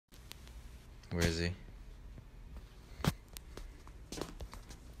Where is he?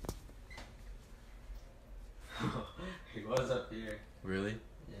 He was up here. Really?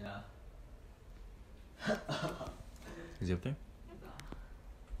 Yeah. Is he up there?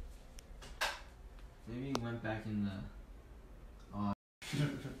 Maybe he went back in the... Oh.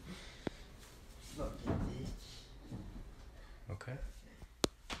 Okay.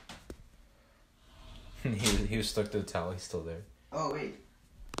 he was stuck to the towel. He's still there. Oh, wait.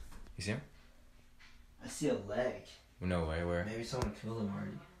 You see him? I see a leg. No way. Where? Maybe someone killed him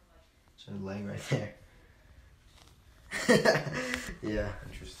already. There's a leg right there. Yeah.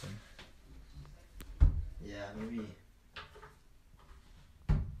 Interesting. Yeah, maybe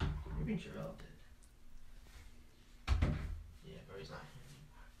Jarrell did. Yeah, but he's not here.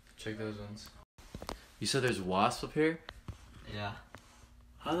 Check those ones. You said there's wasps up here? Yeah.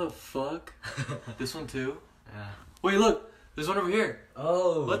 How the fuck? This one too? Yeah. Wait, look! There's one over here!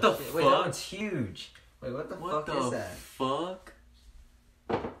 Oh! What the shit. fuck? Wait, that one's huge. Wait, what the fuck is that? Fuck?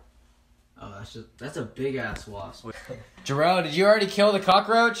 Oh, that's a big ass wasp. Jarrell, did you already kill the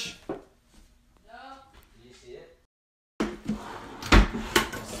cockroach? No. Did you see it?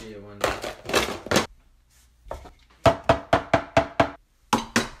 Let's see it one day.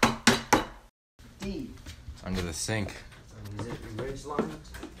 Deep. Under the sink. Is it ridge lined?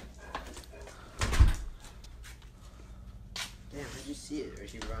 Damn, how'd you see it? Or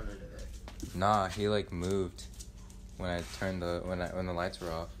did you run under there? Nah, he like moved when I turned when the lights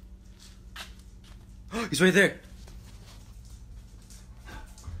were off. He's right there.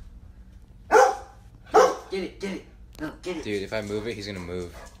 Get it, get it. No, get it. Dude, if I move it, he's gonna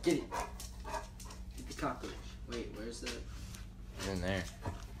move. Get it. Get the cockroach. Wait, where's the... He's in there.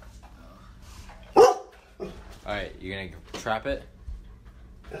 Alright, you're gonna trap it?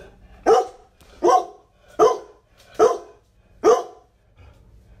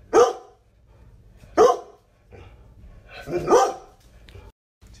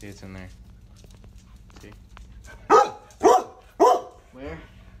 See, it's in there. See? Where?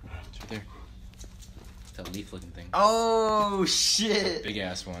 It's right there. That leaf looking thing. Oh, shit. Big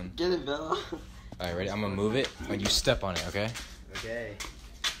ass one. Get it, Bella. Alright, ready? I'm gonna move it when you step on it, okay? Okay.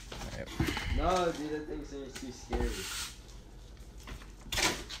 Alright. No, dude, that thing's too scary.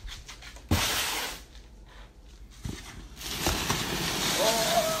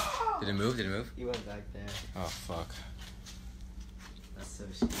 Oh! Did it move? Did it move? He went back there. Oh, fuck. That's so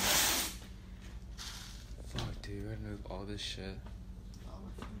scary. Fuck, dude, we're gonna move all this shit. Oh,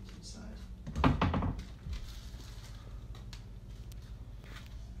 my phone's inside.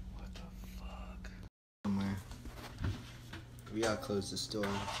 What the fuck? Somewhere. We gotta close this door. I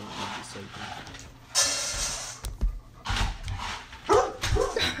can't leave this open.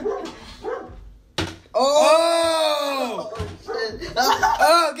 Oh! Shit.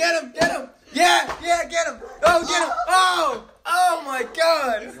 Oh, get him! Get him! Yeah! Yeah, get him! Oh, get him! Oh! Oh my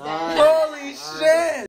god! Nice. Holy shit!